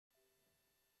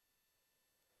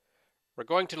We're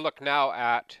going to look now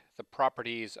at the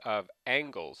properties of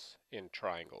angles in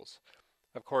triangles.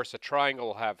 Of course, a triangle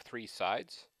will have three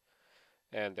sides,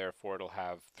 and therefore it'll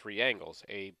have three angles,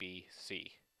 A, B,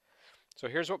 C. So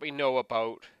here's what we know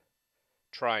about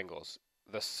triangles.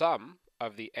 The sum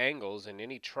of the angles in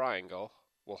any triangle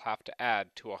will have to add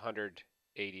to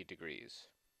 180 degrees.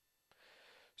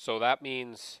 So that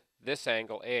means this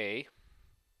angle A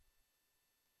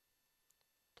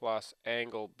plus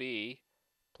angle B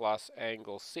plus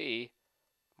angle C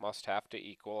must have to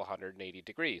equal 180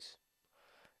 degrees.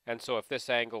 And so if this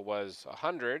angle was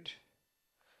 100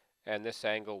 and this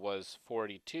angle was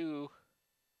 42,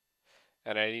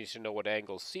 and I need to know what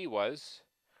angle C was,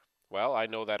 well, I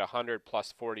know that 100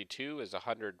 plus 42 is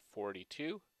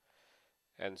 142.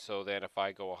 And so then if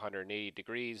I go 180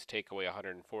 degrees, take away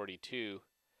 142,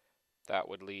 that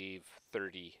would leave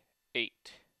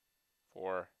 38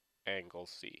 for angle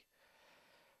C.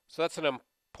 So that's an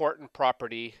important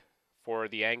property for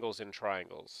the angles in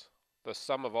triangles. The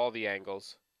sum of all the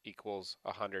angles equals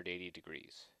 180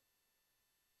 degrees.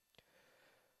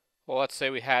 Well, let's say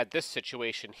we had this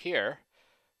situation here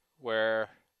where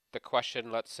the question,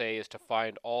 let's say, is to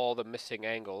find all the missing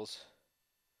angles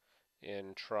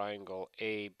in triangle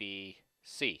ABC.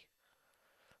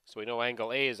 So we know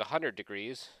angle A is 100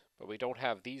 degrees, but we don't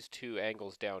have these two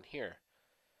angles down here.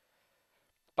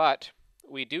 But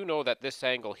we do know that this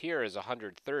angle here is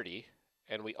 130,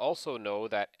 and we also know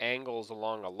that angles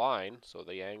along a line, so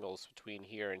the angles between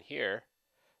here and here,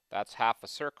 that's half a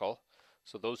circle,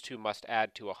 so those two must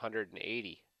add to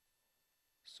 180.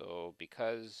 So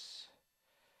because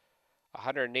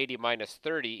 180 minus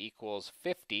 30 equals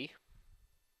 50,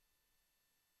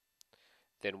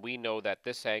 then we know that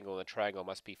this angle in the triangle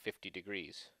must be 50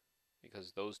 degrees,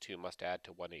 because those two must add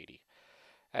to 180.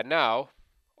 And now,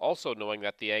 also knowing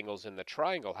that the angles in the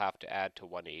triangle have to add to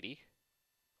 180,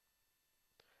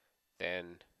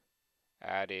 then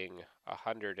adding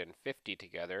 150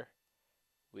 together,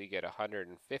 we get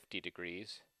 150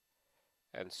 degrees.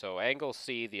 And so angle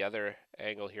C, the other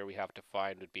angle here we have to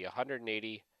find, would be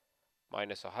 180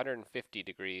 minus 150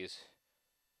 degrees,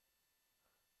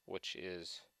 which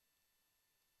is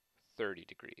 30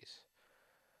 degrees.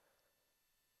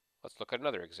 Let's look at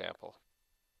another example.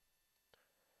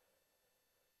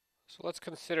 So let's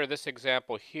consider this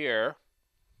example here.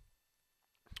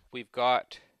 We've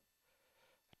got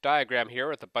a diagram here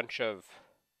with a bunch of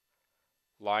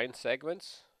line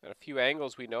segments and a few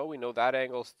angles we know. We know that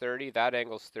angle's 30, that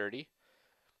angle's 30.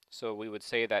 So we would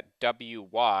say that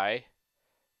WY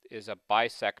is a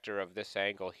bisector of this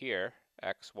angle here,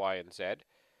 X, Y, and Z.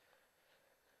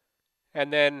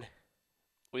 And then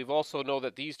we've also know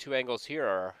that these two angles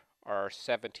here are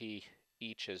 70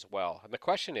 each as well. And the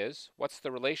question is, what's the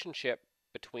relationship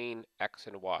between X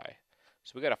and Y?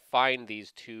 So we got to find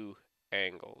these two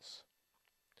angles.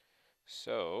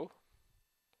 So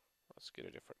let's get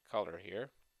a different color here.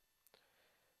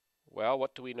 Well,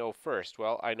 what do we know first?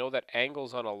 Well, I know that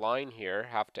angles on a line here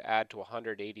have to add to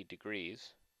 180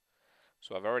 degrees.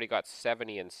 So I've already got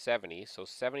 70 and 70. So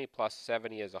 70 plus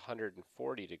 70 is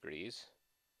 140 degrees.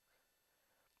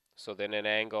 So then an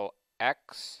angle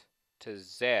X to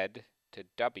Z to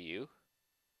W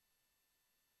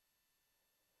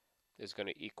is going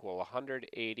to equal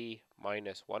 180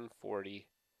 minus 140,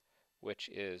 which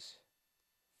is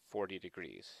 40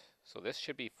 degrees. So this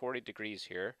should be 40 degrees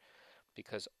here,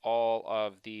 because all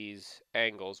of these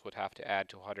angles would have to add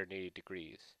to 180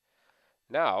 degrees.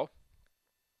 Now,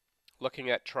 looking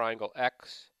at triangle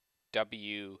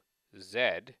XWZ,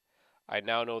 I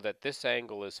now know that this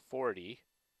angle is 40.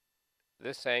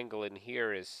 This angle in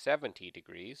here is 70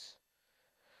 degrees.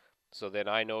 So then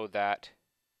I know that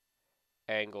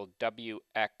angle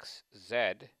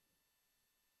WXZ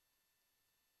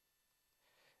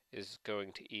is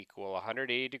going to equal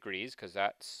 180 degrees, because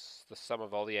that's the sum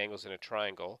of all the angles in a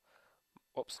triangle.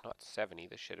 Oops, not 70,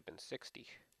 this should have been 60.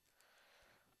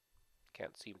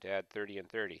 Can't seem to add 30 and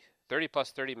 30. 30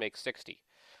 plus 30 makes 60.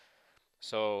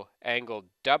 So angle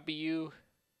WXZ,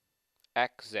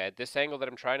 this angle that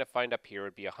I'm trying to find up here,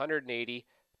 would be 180,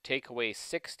 take away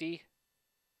 60,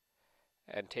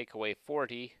 and take away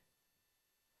 40,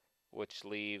 which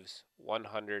leaves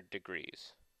 100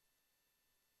 degrees.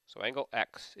 So angle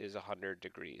X is 100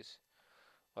 degrees.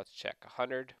 Let's check.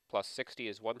 100 plus 60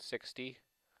 is 160,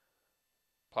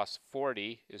 plus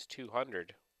 40 is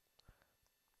 200.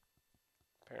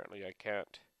 Apparently I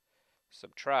can't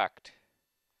subtract.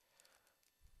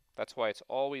 That's why it's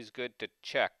always good to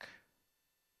check.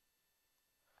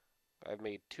 I've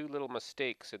made two little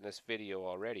mistakes in this video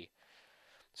already.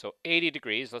 So 80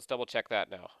 degrees, let's double check that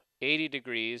now. 80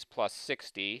 degrees plus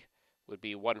 60 would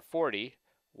be 140.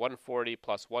 140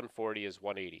 plus 140 is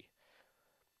 180.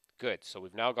 Good, so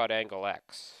we've now got angle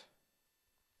X.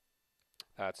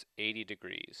 That's 80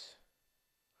 degrees.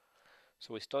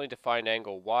 So we still need to find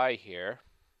angle Y here.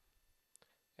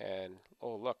 And,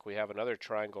 oh look, we have another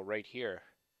triangle right here.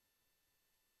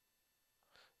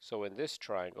 So in this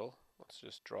triangle, let's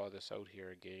just draw this out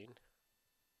here again.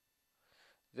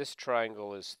 This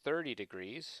triangle is 30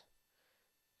 degrees.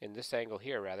 In this angle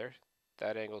here, rather,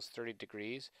 that angle is 30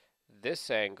 degrees. This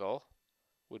angle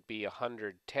would be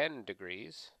 110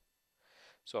 degrees.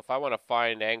 So if I want to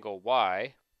find angle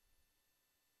Y,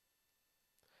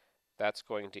 that's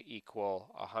going to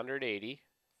equal 180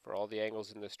 for all the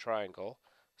angles in this triangle,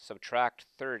 subtract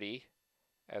 30,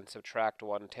 and subtract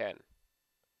 110.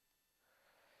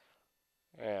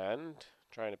 And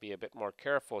trying to be a bit more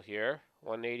careful here,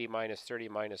 180 minus 30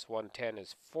 minus 110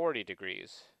 is 40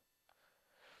 degrees.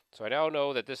 So I now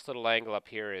know that this little angle up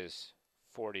here is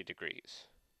 40 degrees.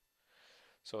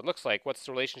 So it looks like, what's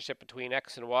the relationship between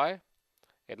X and Y?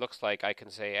 It looks like I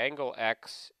can say angle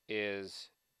X is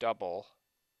double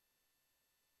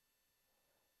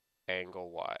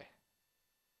angle Y.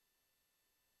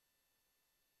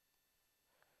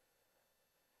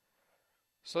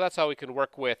 So that's how we can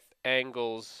work with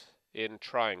angles in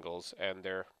triangles and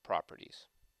their properties.